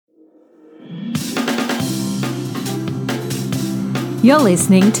You're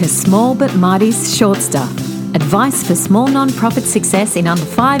listening to Small But Mighty's Short Stuff, advice for small non-profit success in under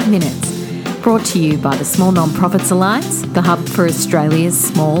 5 minutes. Brought to you by the Small Non-Profits Alliance, the hub for Australia's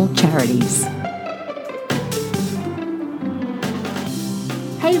small charities.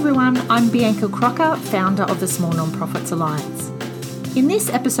 Hey everyone, I'm Bianca Crocker, founder of the Small Non-Profits Alliance. In this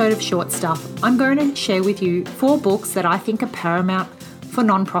episode of Short Stuff, I'm going to share with you 4 books that I think are paramount for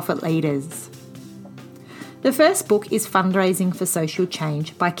non-profit leaders. The first book is Fundraising for Social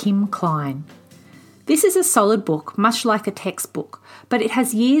Change by Kim Klein. This is a solid book, much like a textbook, but it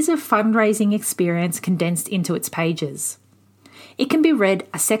has years of fundraising experience condensed into its pages. It can be read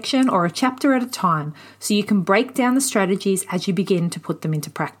a section or a chapter at a time, so you can break down the strategies as you begin to put them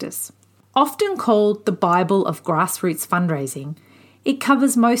into practice. Often called the Bible of grassroots fundraising, it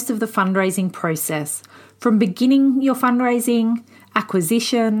covers most of the fundraising process, from beginning your fundraising,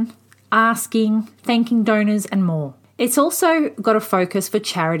 acquisition, asking, thanking donors, and more. It's also got a focus for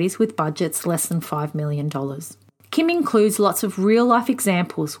charities with budgets less than $5 million. Kim includes lots of real-life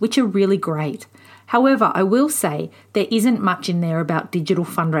examples, which are really great. However, I will say there isn't much in there about digital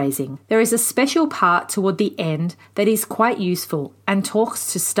fundraising. There is a special part toward the end that is quite useful and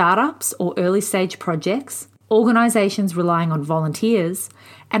talks to startups or early-stage projects, organisations relying on volunteers,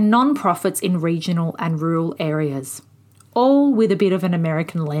 and non-profits in regional and rural areas. All with a bit of an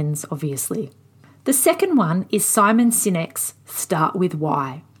American lens, obviously. The second one is Simon Sinek's Start With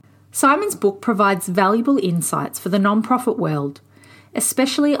Why. Simon's book provides valuable insights for the non-profit world,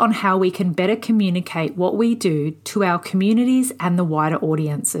 especially on how we can better communicate what we do to our communities and the wider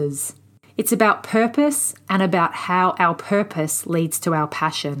audiences. It's about purpose and about how our purpose leads to our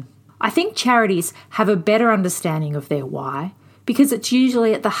passion. I think charities have a better understanding of their why because it's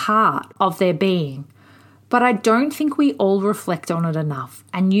usually at the heart of their being. But I don't think we all reflect on it enough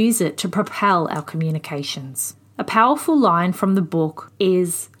and use it to propel our communications. A powerful line from the book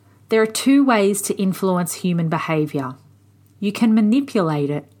is, there are 2 ways to influence human behaviour. You can manipulate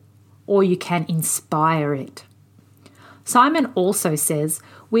it, or you can inspire it. Simon also says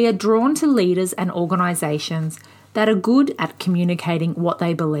we are drawn to leaders and organisations that are good at communicating what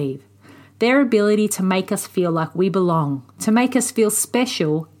they believe. Their ability to make us feel like we belong, to make us feel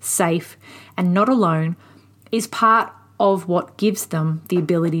special, safe, and not alone, is part of what gives them the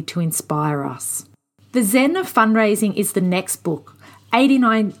ability to inspire us. The Zen of Fundraising is the next book,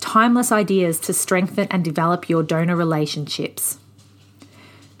 89 timeless ideas to strengthen and develop your donor relationships.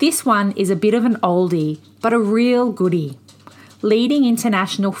 This one is a bit of an oldie, but a real goodie. Leading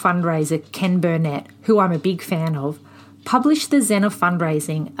international fundraiser Ken Burnett, who I'm a big fan of, published the Zen of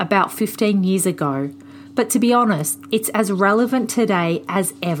Fundraising about 15 years ago, but to be honest, it's as relevant today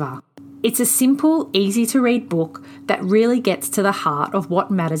as ever. It's a simple, easy-to-read book that really gets to the heart of what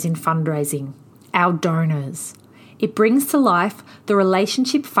matters in fundraising, our donors. It brings to life the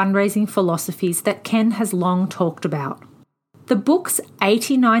relationship fundraising philosophies that Ken has long talked about. The book's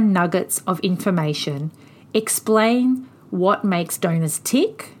 89 nuggets of information explain what makes donors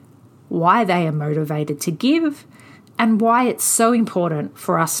tick, why they are motivated to give, and why it's so important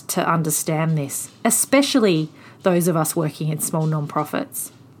for us to understand this, especially those of us working in small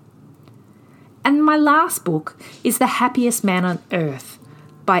non-profits. And my last book is The Happiest Man on Earth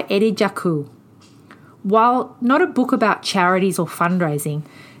by Eddie Jaku. While not a book about charities or fundraising,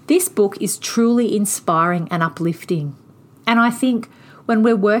 this book is truly inspiring and uplifting. And I think when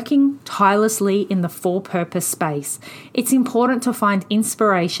we're working tirelessly in the for-purpose space, it's important to find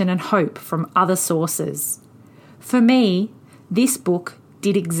inspiration and hope from other sources. For me, this book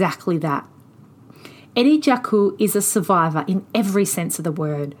did exactly that. Eddie Jaku is a survivor in every sense of the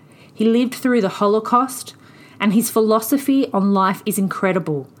word. He lived through the Holocaust, and his philosophy on life is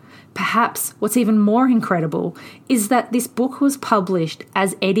incredible. Perhaps what's even more incredible is that this book was published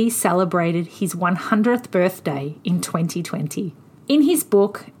as Eddie celebrated his 100th birthday in 2020. In his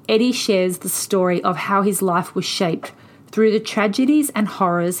book, Eddie shares the story of how his life was shaped through the tragedies and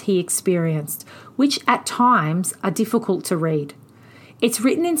horrors he experienced, which at times are difficult to read. It's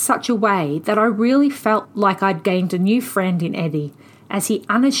written in such a way that I really felt like I'd gained a new friend in Eddie, as he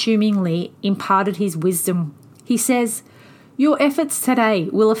unassumingly imparted his wisdom. He says, "Your efforts today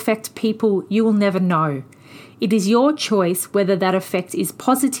will affect people you will never know. It is your choice whether that effect is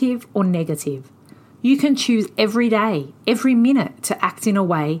positive or negative. You can choose every day, every minute to act in a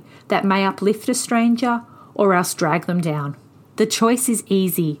way that may uplift a stranger or else drag them down. The choice is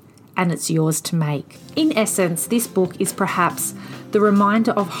easy and it's yours to make." In essence, this book is perhaps the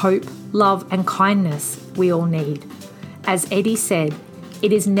reminder of hope, love and kindness we all need. As Eddie said,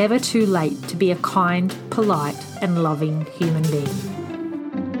 it is never too late to be a kind, polite and loving human being.